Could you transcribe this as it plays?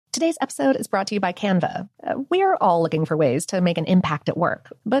Today's episode is brought to you by Canva. We're all looking for ways to make an impact at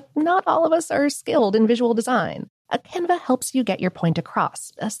work, but not all of us are skilled in visual design. Canva helps you get your point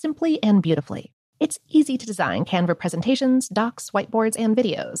across, simply and beautifully. It's easy to design Canva presentations, docs, whiteboards, and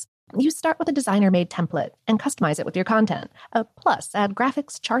videos. You start with a designer-made template and customize it with your content. Plus, add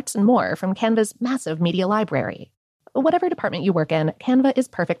graphics, charts, and more from Canva's massive media library. Whatever department you work in, Canva is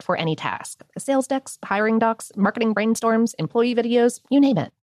perfect for any task. Sales decks, hiring docs, marketing brainstorms, employee videos, you name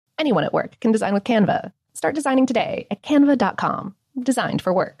it. Anyone at work can design with Canva. Start designing today at canva.com. Designed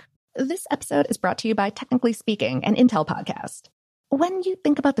for work. This episode is brought to you by Technically Speaking, an Intel podcast. When you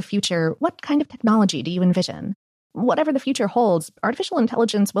think about the future, what kind of technology do you envision? Whatever the future holds, artificial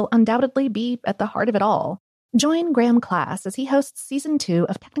intelligence will undoubtedly be at the heart of it all. Join Graham Class as he hosts Season 2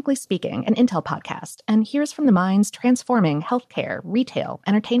 of Technically Speaking, an Intel podcast, and hears from the minds transforming healthcare, retail,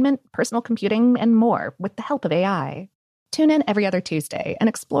 entertainment, personal computing, and more with the help of AI. Tune in every other Tuesday and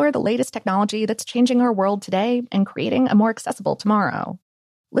explore the latest technology that's changing our world today and creating a more accessible tomorrow.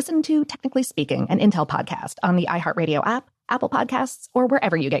 Listen to Technically Speaking, an Intel podcast on the iHeartRadio app, Apple Podcasts, or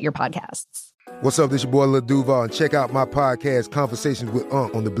wherever you get your podcasts. What's up, this your boy Lil Duval, and check out my podcast, Conversations with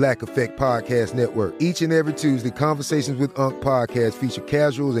Unc, on the Black Effect Podcast Network. Each and every Tuesday, Conversations with Unc podcast feature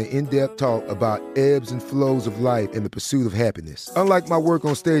casual and in-depth talk about ebbs and flows of life and the pursuit of happiness. Unlike my work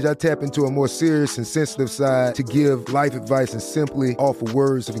on stage, I tap into a more serious and sensitive side to give life advice and simply offer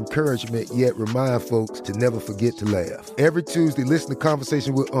words of encouragement, yet remind folks to never forget to laugh. Every Tuesday, listen to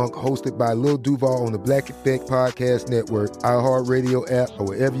Conversation with Unc, hosted by Lil Duval on the Black Effect Podcast Network, iHeartRadio app, or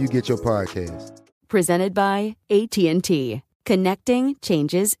wherever you get your podcasts. Presented by AT&T. Connecting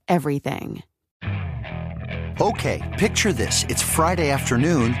changes everything. Okay, picture this. It's Friday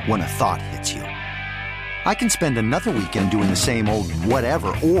afternoon when a thought hits you. I can spend another weekend doing the same old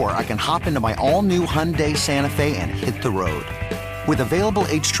whatever, or I can hop into my all-new Hyundai Santa Fe and hit the road. With available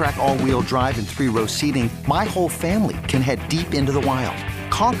H-Track all-wheel drive and 3-row seating, my whole family can head deep into the wild.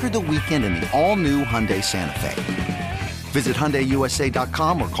 Conquer the weekend in the all-new Hyundai Santa Fe. Visit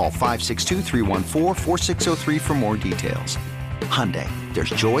HyundaiUSA.com or call 562-314-4603 for more details. Hyundai, there's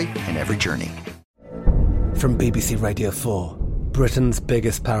joy in every journey. From BBC Radio 4, Britain's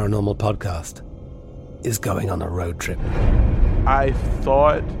biggest paranormal podcast is going on a road trip. I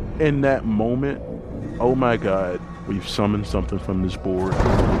thought in that moment, oh my God, we've summoned something from this board.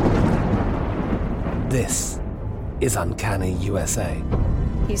 This is Uncanny USA.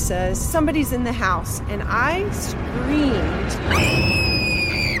 He says, somebody's in the house, and I screamed.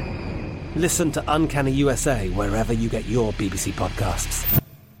 Listen to Uncanny USA wherever you get your BBC podcasts,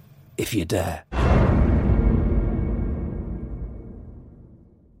 if you dare.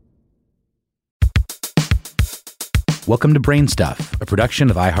 Welcome to Brain Stuff, a production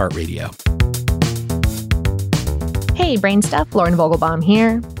of iHeartRadio. Hey, Brain Stuff, Lauren Vogelbaum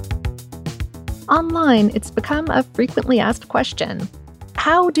here. Online, it's become a frequently asked question.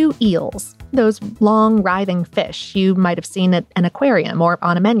 How do eels, those long, writhing fish you might have seen at an aquarium or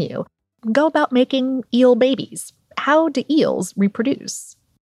on a menu, go about making eel babies? How do eels reproduce?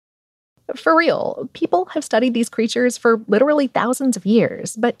 For real, people have studied these creatures for literally thousands of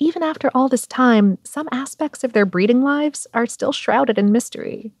years, but even after all this time, some aspects of their breeding lives are still shrouded in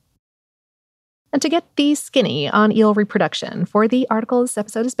mystery. And to get the skinny on eel reproduction for the article this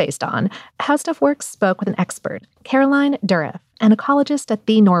episode is based on, How Stuff Works spoke with an expert, Caroline Durif, an ecologist at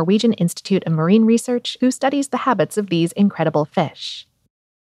the Norwegian Institute of Marine Research who studies the habits of these incredible fish.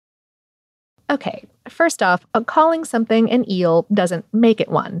 Okay, first off, calling something an eel doesn't make it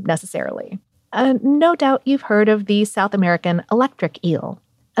one, necessarily. No doubt you've heard of the South American electric eel.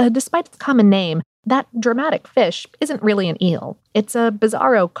 Despite its common name, that dramatic fish isn't really an eel. It's a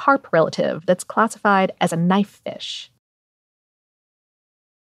bizarro carp relative that's classified as a knife fish.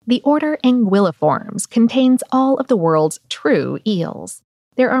 The order Anguilliformes contains all of the world's true eels.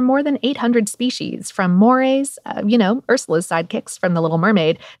 There are more than 800 species, from morays, Ursula's sidekicks from The Little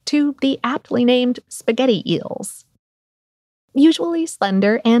Mermaid, to the aptly named spaghetti eels. Usually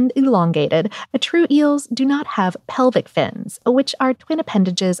slender and elongated, true eels do not have pelvic fins, which are twin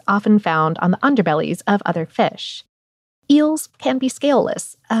appendages often found on the underbellies of other fish. Eels can be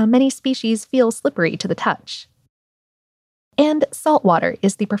scaleless. Many species feel slippery to the touch. And saltwater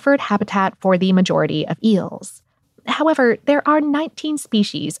is the preferred habitat for the majority of eels. However, there are 19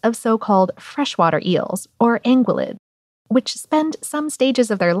 species of so-called freshwater eels, or anguillid, which spend some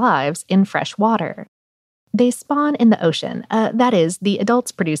stages of their lives in fresh water. They spawn in the ocean, that is, the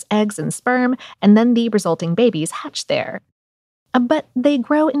adults produce eggs and sperm, and then the resulting babies hatch there. But they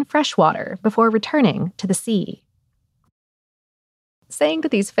grow in freshwater before returning to the sea. Saying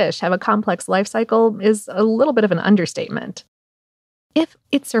that these fish have a complex life cycle is a little bit of an understatement. If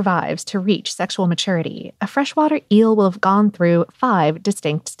it survives to reach sexual maturity, a freshwater eel will have gone through 5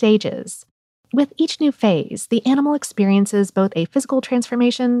 distinct stages. With each new phase, the animal experiences both a physical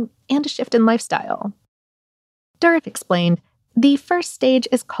transformation and a shift in lifestyle. Durif explained, the first stage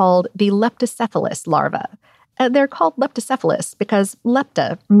is called the leptocephalus larva. They're called leptocephalus because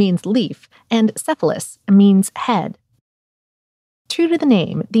lepta means leaf and cephalus means head. True to the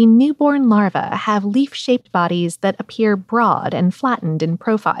name, the newborn larvae have leaf-shaped bodies that appear broad and flattened in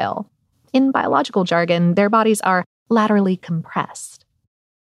profile. In biological jargon, their bodies are laterally compressed.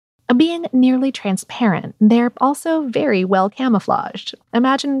 Being nearly transparent, they're also very well camouflaged.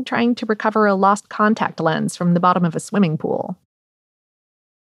 Imagine trying to recover a lost contact lens from the bottom of a swimming pool.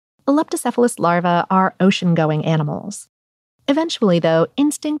 Leptocephalus larvae are ocean-going animals. Eventually, though,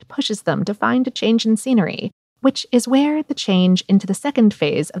 instinct pushes them to find a change in scenery, which is where the change into the second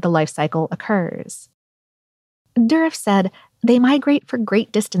phase of the life cycle occurs. Durif said, they migrate for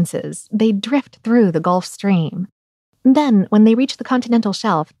great distances. They drift through the Gulf Stream. Then, when they reach the continental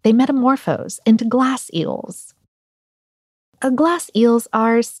shelf, they metamorphose into glass eels. Glass eels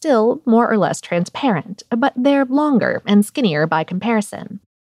are still more or less transparent, but they're longer and skinnier by comparison.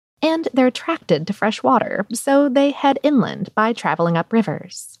 And they're attracted to fresh water, so they head inland by traveling up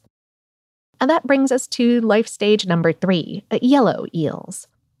rivers. And that brings us to life stage number 3, yellow eels.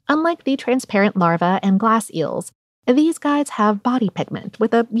 Unlike the transparent larvae and glass eels, these guys have body pigment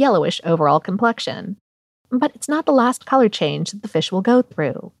with a yellowish overall complexion. But it's not the last color change that the fish will go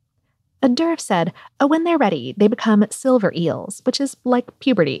through. Durif said, when they're ready, they become silver eels, which is like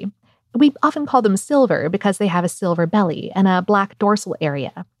puberty. We often call them silver because they have a silver belly and a black dorsal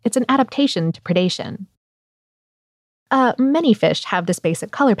area. It's an adaptation to predation. Many fish have this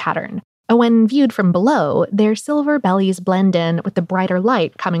basic color pattern. When viewed from below, their silver bellies blend in with the brighter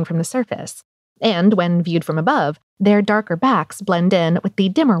light coming from the surface. And when viewed from above, their darker backs blend in with the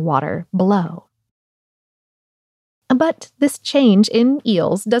dimmer water below. But this change in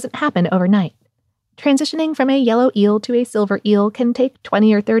eels doesn't happen overnight. Transitioning from a yellow eel to a silver eel can take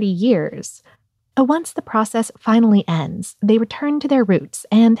 20 or 30 years. Once the process finally ends, they return to their roots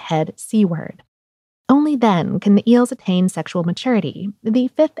and head seaward. Only then can the eels attain sexual maturity, the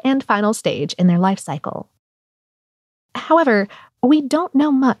 5th and final stage in their life cycle. However, we don't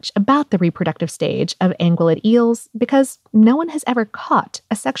know much about the reproductive stage of anguillid eels because no one has ever caught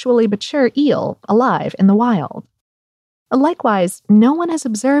a sexually mature eel alive in the wild. Likewise, no one has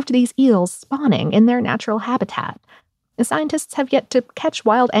observed these eels spawning in their natural habitat. Scientists have yet to catch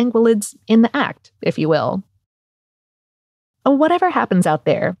wild anguillids in the act, if you will. Whatever happens out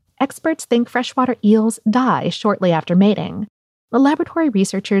there, experts think freshwater eels die shortly after mating. Laboratory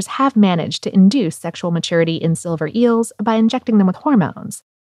researchers have managed to induce sexual maturity in silver eels by injecting them with hormones,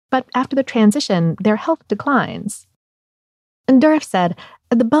 but after the transition, their health declines. Durif said,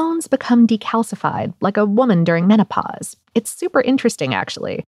 the bones become decalcified like a woman during menopause. It's super interesting,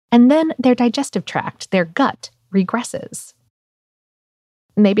 actually. And then their digestive tract, their gut, regresses.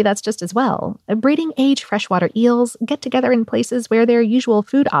 Maybe that's just as well. Breeding-age freshwater eels get together in places where their usual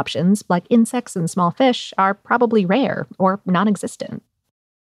food options, like insects and small fish, are probably rare or non-existent.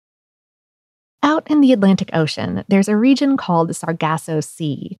 Out in the Atlantic Ocean, there's a region called the Sargasso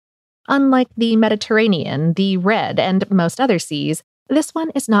Sea. Unlike the Mediterranean, the Red, and most other seas, this one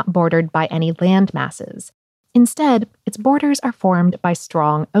is not bordered by any land masses. Instead, its borders are formed by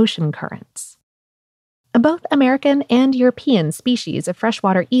strong ocean currents. Both American and European species of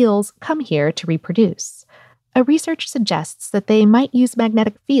freshwater eels come here to reproduce. Research suggests that they might use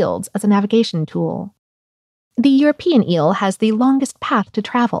magnetic fields as a navigation tool. The European eel has the longest path to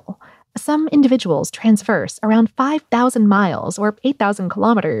travel. Some individuals transverse around 5,000 miles or 8,000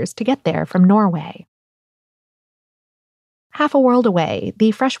 kilometers to get there from Norway. Half a world away,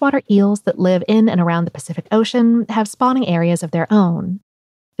 the freshwater eels that live in and around the Pacific Ocean have spawning areas of their own.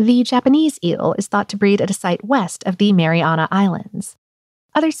 The Japanese eel is thought to breed at a site west of the Mariana Islands.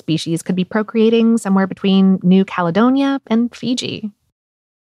 Other species could be procreating somewhere between New Caledonia and Fiji.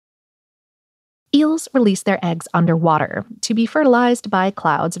 Eels release their eggs underwater to be fertilized by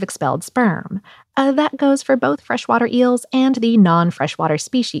clouds of expelled sperm. That goes for both freshwater eels and the non-freshwater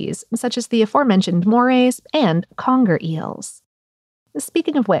species, such as the aforementioned morays and conger eels.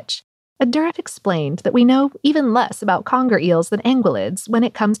 Speaking of which, Durif explained that we know even less about conger eels than anguillids when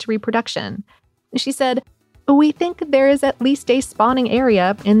it comes to reproduction. She said, "We think there is at least a spawning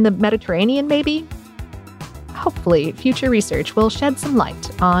area in the Mediterranean, maybe?" Hopefully, future research will shed some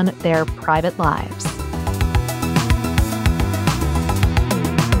light on their private lives.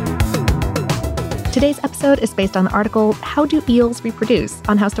 Today's episode is based on the article How Do Eels Reproduce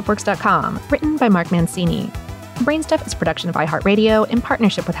on HowStuffWorks.com, written by Mark Mancini. Brainstuff is a production of iHeartRadio in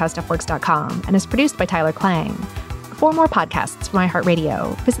partnership with HowStuffWorks.com and is produced by Tyler Klang. For more podcasts from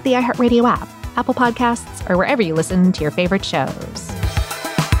iHeartRadio, visit the iHeartRadio app, Apple Podcasts, or wherever you listen to your favorite shows.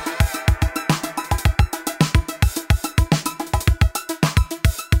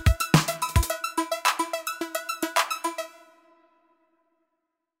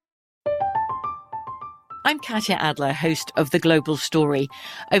 I'm Katya Adler, host of The Global Story.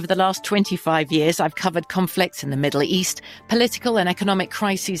 Over the last 25 years, I've covered conflicts in the Middle East, political and economic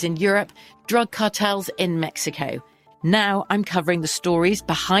crises in Europe, drug cartels in Mexico. Now I'm covering the stories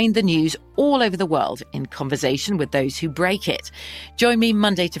behind the news all over the world in conversation with those who break it. Join me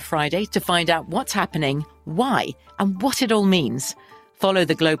Monday to Friday to find out what's happening, why, and what it all means. Follow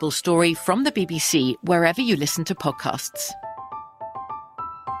The Global Story from the BBC wherever you listen to podcasts.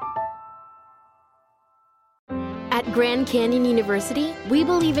 At Grand Canyon University, we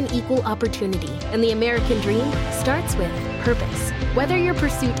believe in equal opportunity, and the American dream starts with purpose. Whether your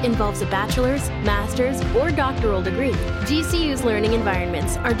pursuit involves a bachelor's, master's, or doctoral degree, GCU's learning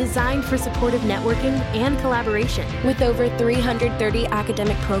environments are designed for supportive networking and collaboration. With over 330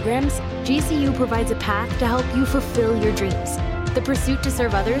 academic programs, GCU provides a path to help you fulfill your dreams. The pursuit to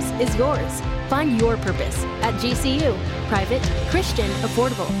serve others is yours. Find your purpose at GCU. Private, Christian,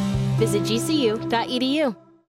 affordable. Visit gcu.edu.